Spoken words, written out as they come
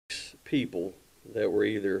people that were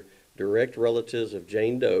either direct relatives of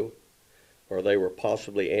Jane Doe or they were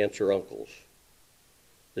possibly aunts or uncles.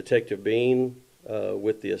 Detective Bean,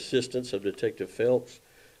 with the assistance of Detective Phelps,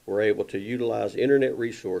 were able to utilize internet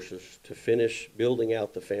resources to finish building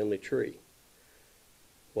out the family tree.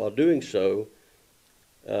 While doing so,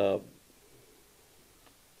 while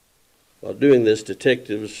doing this,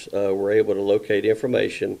 detectives were able to locate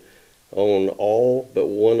information on all but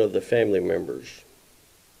one of the family members,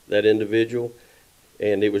 that individual,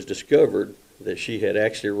 and it was discovered that she had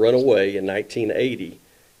actually run away in 1980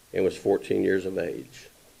 and was 14 years of age.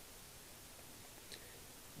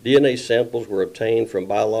 DNA samples were obtained from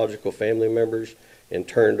biological family members and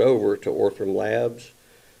turned over to Ortham Labs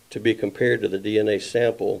to be compared to the DNA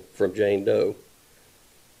sample from Jane Doe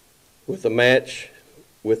with a match,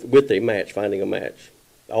 finding a match.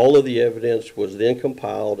 All of the evidence was then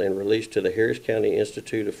compiled and released to the Harris County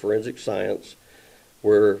Institute of Forensic Science,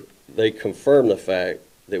 where they confirmed the fact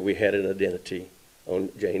that we had an identity on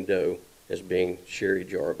Jane Doe as being Sherry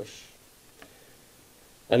Jarvis.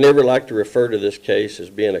 I never like to refer to this case as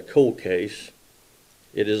being a cold case.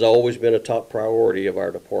 It has always been a top priority of our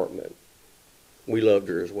department. We loved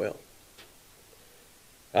her as well.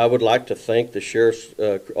 I would like to thank the Sheriff's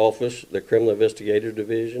Office, the Criminal Investigative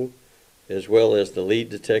Division, as well as the lead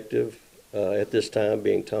detective at this time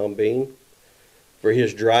being Tom Bean, for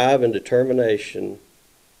his drive and determination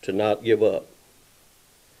to not give up,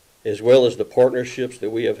 as well as the partnerships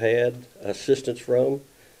that we have had assistance from,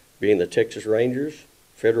 being the Texas Rangers,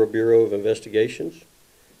 Federal Bureau of Investigations,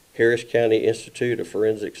 Harris County Institute of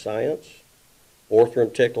Forensic Science,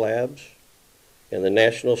 Ortham Tech Labs, and the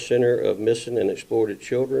National Center of Missing and Exploited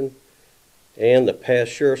Children, and the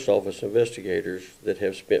past Sheriff's Office investigators that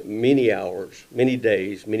have spent many hours, many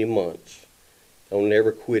days, many months on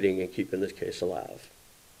never quitting and keeping this case alive.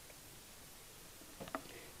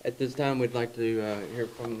 At this time, we'd like to hear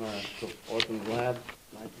from Ortham Lab.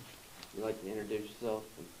 Would you like to introduce yourself?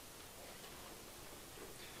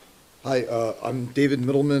 Hi, I'm David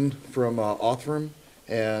Middleman from Othram,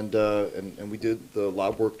 and we did the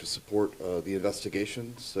lab work to support the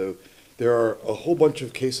investigation. So there are a whole bunch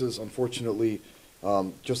of cases, unfortunately,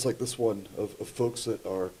 just like this one, of folks that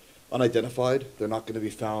are unidentified. They're not going to be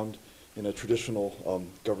found in a traditional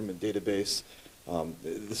government database.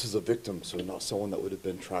 This is a victim, so not someone that would have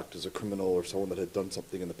been tracked as a criminal or someone that had done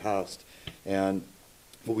something in the past. And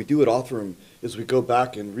what we do at Othram is we go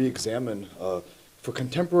back and re-examine for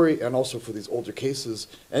contemporary and also for these older cases,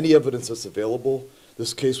 any evidence that's available.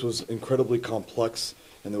 This case was incredibly complex,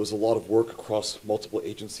 and there was a lot of work across multiple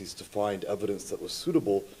agencies to find evidence that was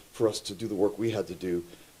suitable for us to do the work we had to do.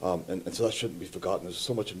 And so that shouldn't be forgotten. There's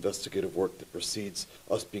so much investigative work that precedes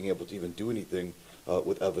us being able to even do anything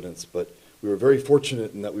with evidence. But we were very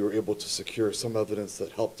fortunate in that we were able to secure some evidence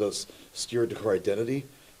that helped us steer to her identity.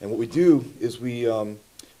 And what we do is we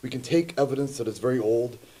can take evidence that is very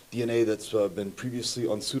old, DNA that's been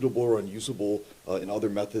previously unsuitable or unusable in other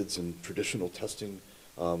methods and traditional testing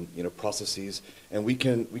processes, and we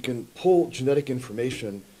can pull genetic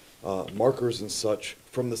information, markers and such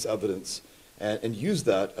from this evidence, and use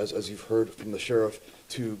that, as you've heard from the sheriff,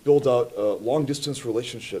 to build out long-distance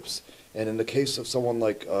relationships. And in the case of someone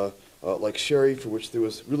like Sherry, for which there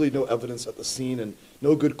was really no evidence at the scene and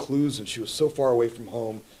no good clues, and she was so far away from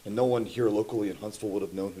home, and no one here locally in Huntsville would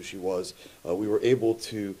have known who she was, we were able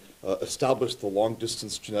to establish the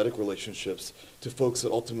long-distance genetic relationships to folks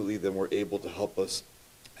that ultimately then were able to help us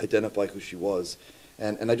identify who she was.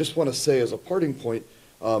 And I just want to say, as a parting point,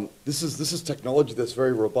 this is technology that's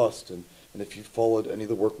very robust, and if you followed any of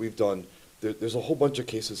the work we've done, there's a whole bunch of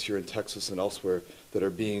cases here in Texas and elsewhere that are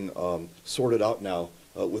being sorted out now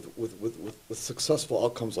with successful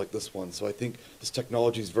outcomes like this one. So I think this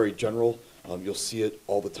technology is very general. You'll see it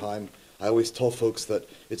all the time. I always tell folks that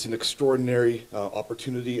it's an extraordinary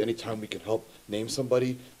opportunity anytime we can help name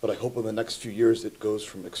somebody, but I hope in the next few years it goes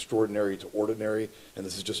from extraordinary to ordinary, and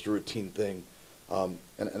this is just a routine thing.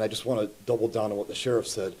 And I just want to double down on what the sheriff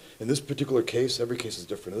said. In this particular case, every case is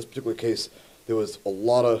different. In this particular case, there was a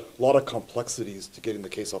lot of complexities to getting the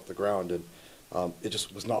case off the ground, and it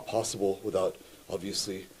just was not possible without,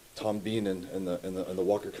 obviously, Tom Bean and the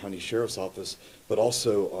Walker County Sheriff's Office, but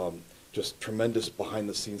also just tremendous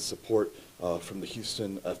behind-the-scenes support from the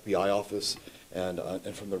Houston FBI office and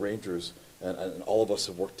from the Rangers, and all of us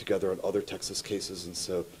have worked together on other Texas cases, and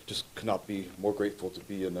so just could not be more grateful to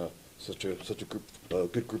be in such a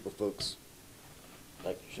good group of folks.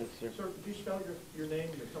 Thank you, sir. Sir, could you spell your name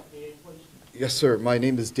and your company name, please? Yes, sir. My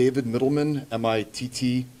name is David Middleman,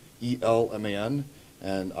 M-I-T-T-E-L-M-A-N,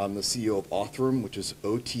 and I'm the CEO of Othram, which is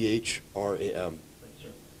O-T-H-R-A-M. Thanks, sir.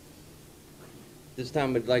 This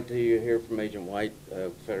time, we'd like to hear from Agent White,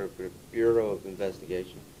 Federal Bureau of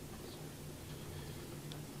Investigation.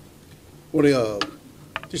 Want to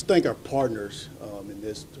just thank our partners in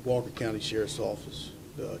this, the Walker County Sheriff's Office,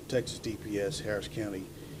 the Texas DPS, Harris County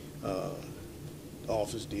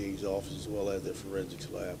Office, DA's office, as well as the forensics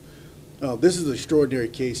lab. This is an extraordinary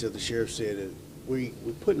case, as the sheriff said. We're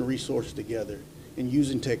putting resources together and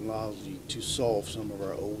using technology to solve some of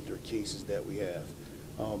our older cases that we have.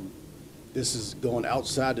 This is going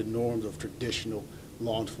outside the norms of traditional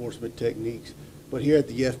law enforcement techniques, but here at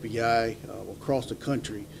the FBI, across the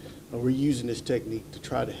country, we're using this technique to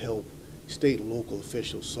try to help state and local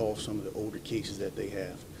officials solve some of the older cases that they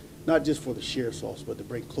have. Not just for the sheriff's office, but to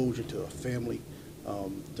bring closure to a family,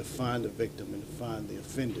 to find the victim and to find the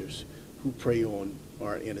offenders who prey on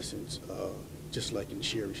our innocents, just like in the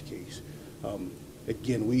sheriff's case.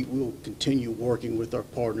 Again, we will continue working with our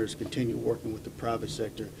partners, continue working with the private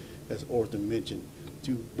sector, as Arthur mentioned,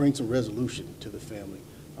 to bring some resolution to the family.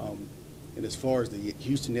 And as far as the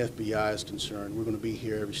Houston FBI is concerned, we're going to be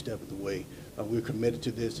here every step of the way. We're committed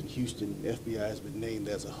to this, and Houston FBI has been named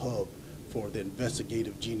as a hub for the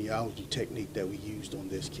investigative genealogy technique that we used on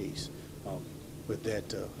this case. With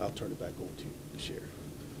that, I'll turn it back over to the sheriff.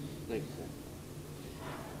 Thank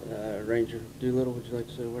you, sir. Ranger Doolittle, would you like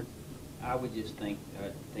to say a word? I would just thank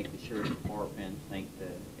the Sheriff's Department, thank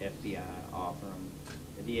the FBI, Offerham,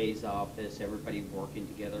 the DA's office, everybody working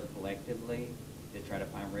together collectively to try to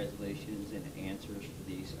find resolutions and answers for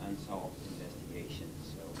these unsolved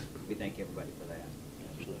investigations. So we thank everybody for that.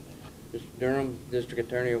 Absolutely. Mr. Durham, District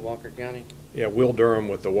Attorney of Walker County. Yeah, Will Durham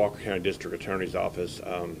with the Walker County District Attorney's Office.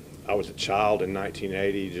 I was a child in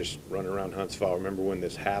 1980, just running around Huntsville. I remember when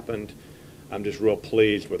this happened. I'm just real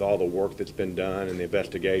pleased with all the work that's been done and the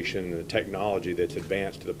investigation and the technology that's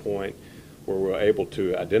advanced to the point where we're able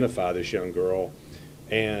to identify this young girl.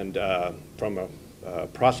 And from a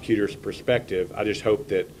prosecutor's perspective, I just hope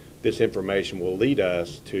that this information will lead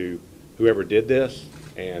us to whoever did this,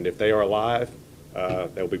 and if they are alive,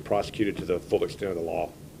 they'll be prosecuted to the full extent of the law.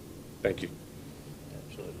 Thank you.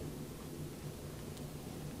 Absolutely.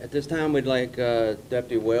 At this time, we'd like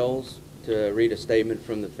Deputy Wells to read a statement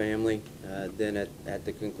from the family. Then at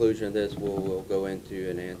the conclusion of this, we'll go into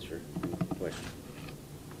and answer questions.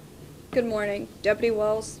 Good morning. Deputy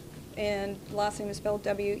Wells, and last name is spelled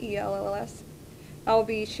W-E-L-L-S. I'll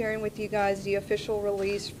be sharing with you guys the official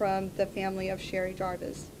release from the family of Sherry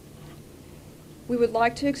Jarvis. We would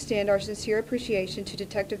like to extend our sincere appreciation to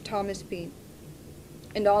Detective Thomas Bean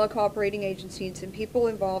and all the cooperating agencies and people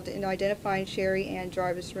involved in identifying Sherry Ann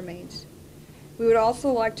Jarvis' remains. We would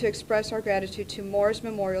also like to express our gratitude to Morris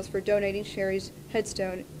Memorials for donating Sherry's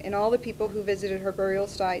headstone and all the people who visited her burial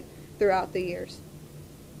site throughout the years.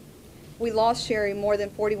 We lost Sherry more than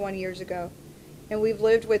 41 years ago, and we've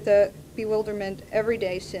lived with the bewilderment every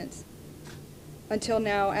day since, until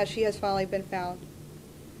now, as she has finally been found.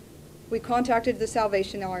 We contacted the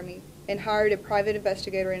Salvation Army and hired a private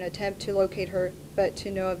investigator in an attempt to locate her, but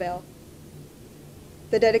to no avail.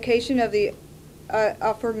 The dedication of the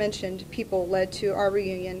aforementioned people led to our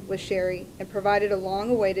reunion with Sherry and provided a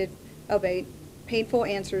long-awaited, albeit painful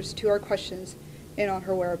answers to our questions and on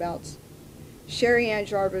her whereabouts. Sherry Ann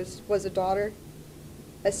Jarvis was a daughter,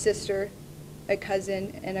 a sister, a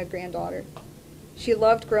cousin, and a granddaughter. She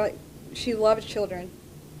loved children,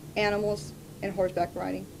 animals, and horseback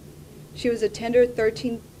riding. She was a tender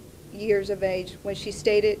 13 years of age when the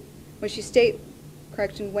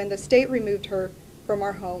state removed her from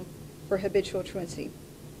our home for habitual truancy.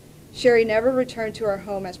 Sherry never returned to our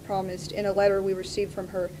home as promised in a letter we received from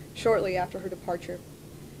her shortly after her departure.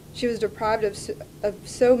 She was deprived of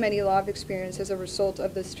so many life experiences as a result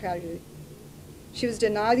of this tragedy. She was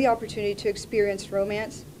denied the opportunity to experience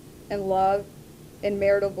romance and love and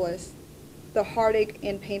marital bliss, the heartache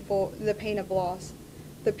and the pain of loss,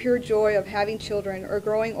 the pure joy of having children or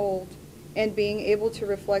growing old, and being able to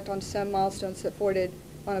reflect on some milestones afforded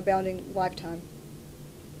on a bounding lifetime.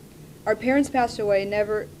 Our parents passed away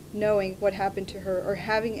never knowing what happened to her or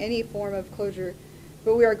having any form of closure,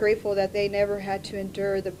 but we are grateful that they never had to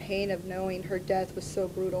endure the pain of knowing her death was so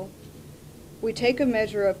brutal. We take a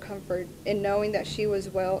measure of comfort in knowing that she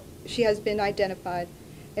has been identified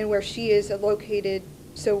and where she is located,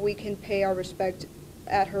 so we can pay our respect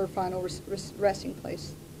at her final resting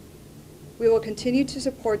place. We will continue to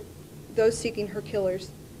support those seeking her killers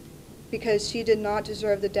because she did not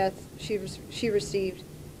deserve the death she received,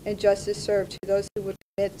 and justice served to those who would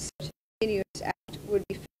commit such a heinous act would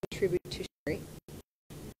be a tribute to Sherry.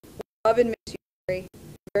 We love and miss you, Sherry,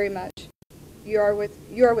 very much. You are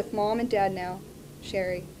with Mom and Dad now,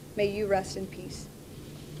 Sherry. May you rest in peace.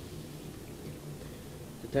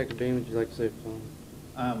 Detective Bean, would you like to say something?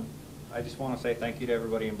 I just want to say thank you to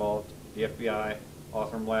everybody involved, the FBI,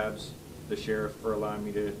 Othram Labs, the sheriff for allowing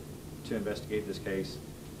me to investigate this case,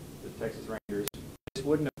 the Texas Rangers. This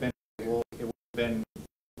wouldn't have been able,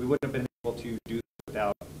 we wouldn't have been able to do this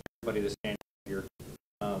without everybody that's standing here.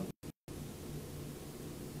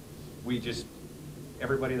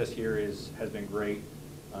 Everybody that's here has been great.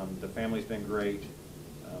 The family's been great.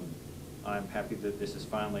 I'm happy that this is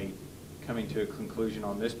finally coming to a conclusion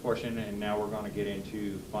on this portion, and now we're going to get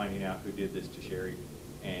into finding out who did this to Sherry,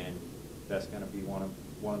 and that's going to be one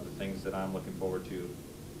of the things that I'm looking forward to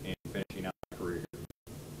in finishing out my career.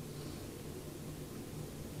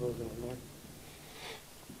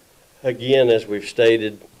 Again, as we've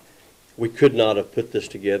stated, we could not have put this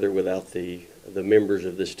together without the members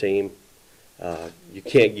of this team. You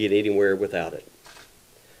can't get anywhere without it.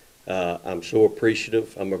 I'm so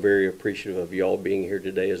appreciative. I'm very appreciative of y'all being here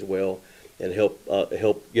today as well, and help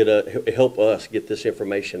us get this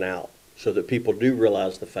information out so that people do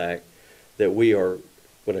realize the fact that we are,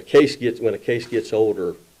 when a case gets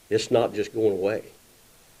older, it's not just going away.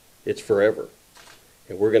 It's forever.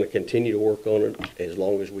 And we're going to continue to work on it as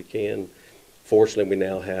long as we can. Fortunately, we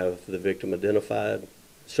now have the victim identified.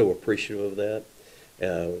 So appreciative of that.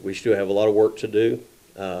 We still have a lot of work to do,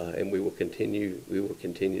 and we will continue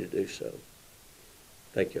to do so.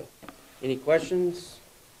 Thank you. Any questions?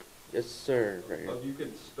 Yes, sir. Right here. If you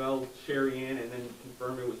could spell Sherry Ann and then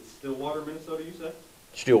confirm it was Stillwater, Minnesota, you said?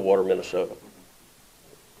 Stillwater, Minnesota.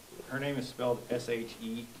 Her name is spelled SHERRIANNJARVIS.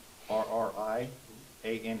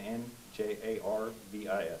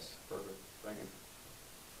 Perfect. Thank you.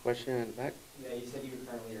 Question in the back? Yeah, you said you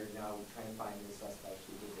currently are now trying to find the suspect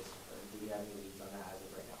who did this. Do you have any leads on that as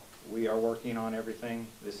of right now? We are working on everything.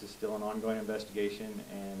 This is still an ongoing investigation,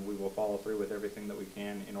 and we will follow through with everything that we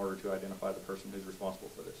can in order to identify the person who's responsible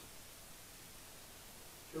for this.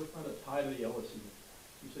 Did you ever find a tie to the LSU?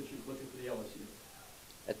 You said she was looking for the LSU.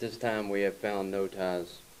 At this time, we have found no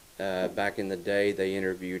ties. Back in the day, they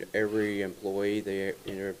interviewed every employee. They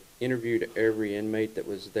interviewed every inmate that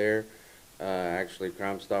was there. Actually,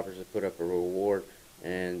 Crime Stoppers have put up a reward,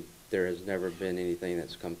 and there has never been anything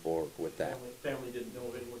that's come forward with that. Family didn't know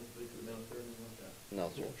of anyone who could have been out there or anything like that? No,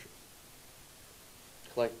 sir.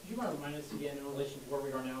 Clay? Could you mind reminding us again, in relation to where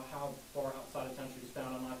we are now, how far outside of town she was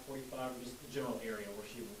found on I-45, or just the general area where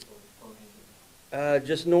she was referring?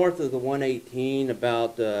 Just north of the 118,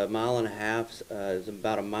 about a mile and a half, is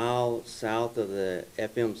about a mile south of the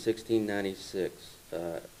FM 1696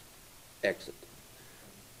 exit.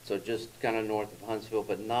 So just kind of north of Huntsville,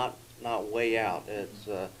 but not way out. It's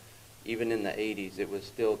even in the 80s, it was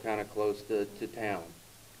still kind of close to town.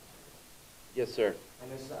 Yes, sir. I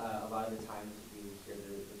know a lot of the times we hear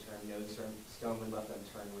the term "no stone was left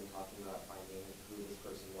unturned" when talking about finding who this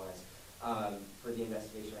person was. For the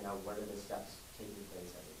investigation right now, what are the steps taking place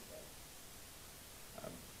as of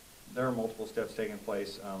today? There are multiple steps taking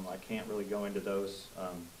place. I can't really go into those.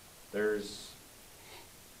 There's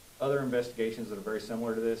other investigations that are very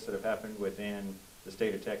similar to this that have happened within the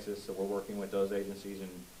state of Texas, so we're working with those agencies and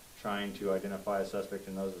trying to identify a suspect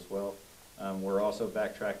in those as well. We're also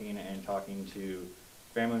backtracking and talking to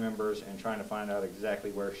family members and trying to find out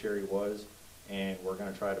exactly where Sherry was, and we're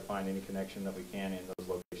going to try to find any connection that we can in those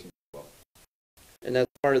locations as well. And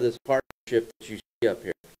that's part of this partnership that you see up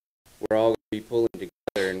here. We're all going to be pulling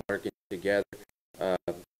together and working together.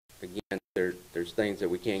 Again, there's things that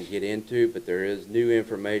we can't get into, but there is new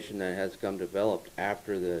information that has come developed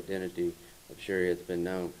after the identity of Sherry has been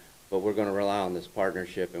known. But we're going to rely on this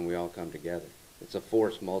partnership, and we all come together. It's a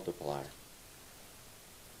force multiplier.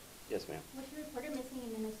 Yes, ma'am. Was she reported missing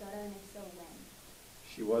in Minnesota, and if so, when?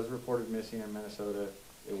 She was reported missing in Minnesota.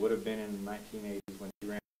 It would have been in the 1980s when she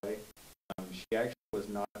ran away. She actually was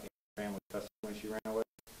not in family custody when she ran away.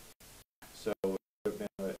 So it would have been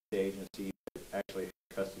the agency that actually had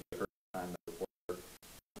custody of her at the time that reported her.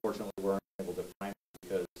 Unfortunately, we weren't able to find her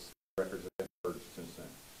because records have been purged since then.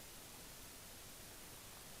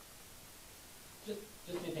 Just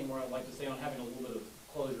anything more I'd like to say on having a little bit of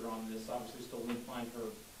closure on this. Obviously, still need to find her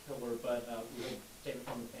killer, but we had a statement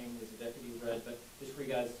from the family as the deputy read. But just for you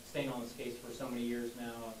guys staying on this case for so many years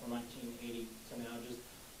now, from 1980 to now,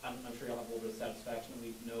 I'm sure you'll have a little bit of satisfaction that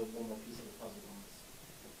we know one more piece of the puzzle on this.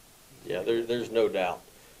 Yeah, there's no doubt.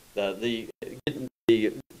 The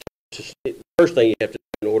first thing you have to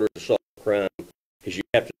do in order to solve a crime is you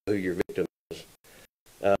have to know who your victim is.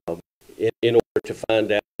 In order to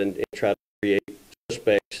find out and try to create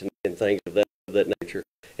suspects and things of that nature,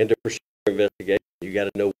 and to pursue your investigation, you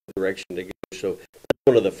got to know what direction to go. So that's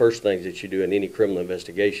one of the first things that you do in any criminal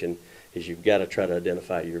investigation is you've got to try to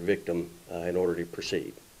identify your victim in order to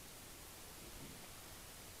proceed.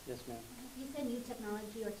 Yes, ma'am. You said new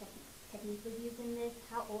technology or technique was used in this.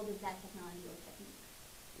 How old is that technology or technique?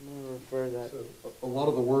 I'm going to refer that. So a lot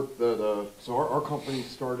of the work that, so our company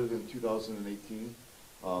started in 2018.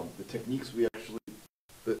 The techniques we actually,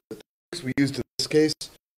 the techniques we used in this case,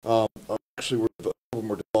 actually were developed in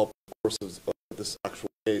the course of this actual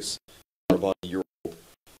case are about a year old.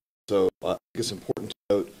 So I think it's important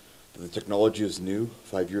to note that the technology is new.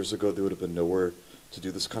 5 years ago, they would have been nowhere to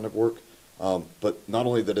do this kind of work. But not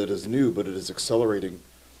only that it is new, but it is accelerating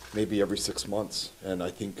maybe every 6 months. And I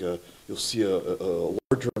think you'll see a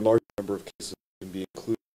larger and larger number of cases can be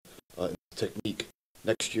included in this technique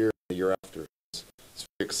next year and the year after. It's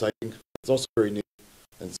very exciting. It's also very new,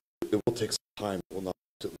 and so it will take some time. It will not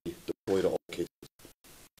be deployed to all cases.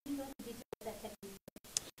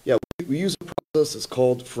 Yeah, we use a process that's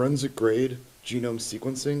called forensic grade genome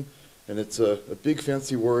sequencing, and it's a big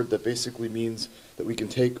fancy word that basically means that we can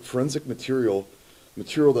take forensic material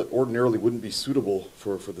that ordinarily wouldn't be suitable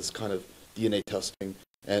for this kind of DNA testing,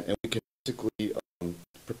 and we can basically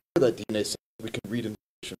prepare that DNA so we can read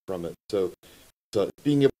information from it. So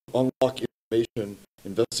being able to unlock information,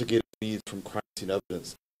 investigative leads from crime scene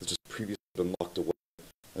evidence that's just previously been locked away.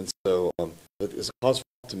 And so it's a cause for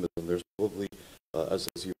optimism. There's probably, as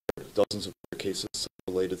you heard, dozens of other cases, some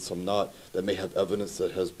related, some not, that may have evidence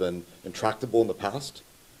that has been intractable in the past.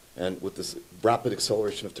 And with this rapid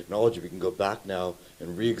acceleration of technology, we can go back now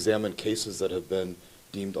and re-examine cases that have been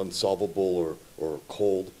deemed unsolvable or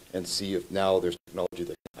cold and see if now there's technology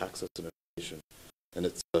that can access that information. And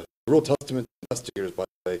it's a real testament to investigators, by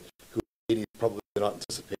the way, who in the 80s probably did not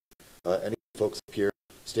anticipate any folks up here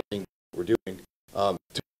stating what we're doing,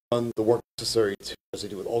 to run the work necessary to, as they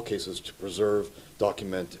do with all cases, to preserve,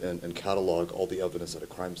 document, and catalog all the evidence at a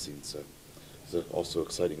crime scene. So it's also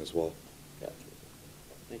exciting as well. Yeah.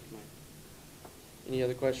 Thank you, Mike. Any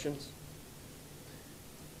other questions?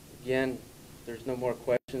 Again, there's no more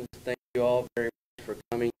questions. Thank you all very much for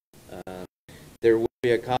coming. There will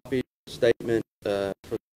be a copy of the statement for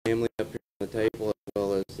the family up here on the table, as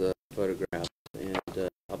well as the photographs. And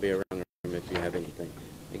I'll be around the room if you have anything.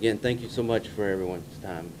 Again, thank you so much for everyone's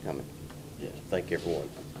time coming. Yeah, thank you, everyone.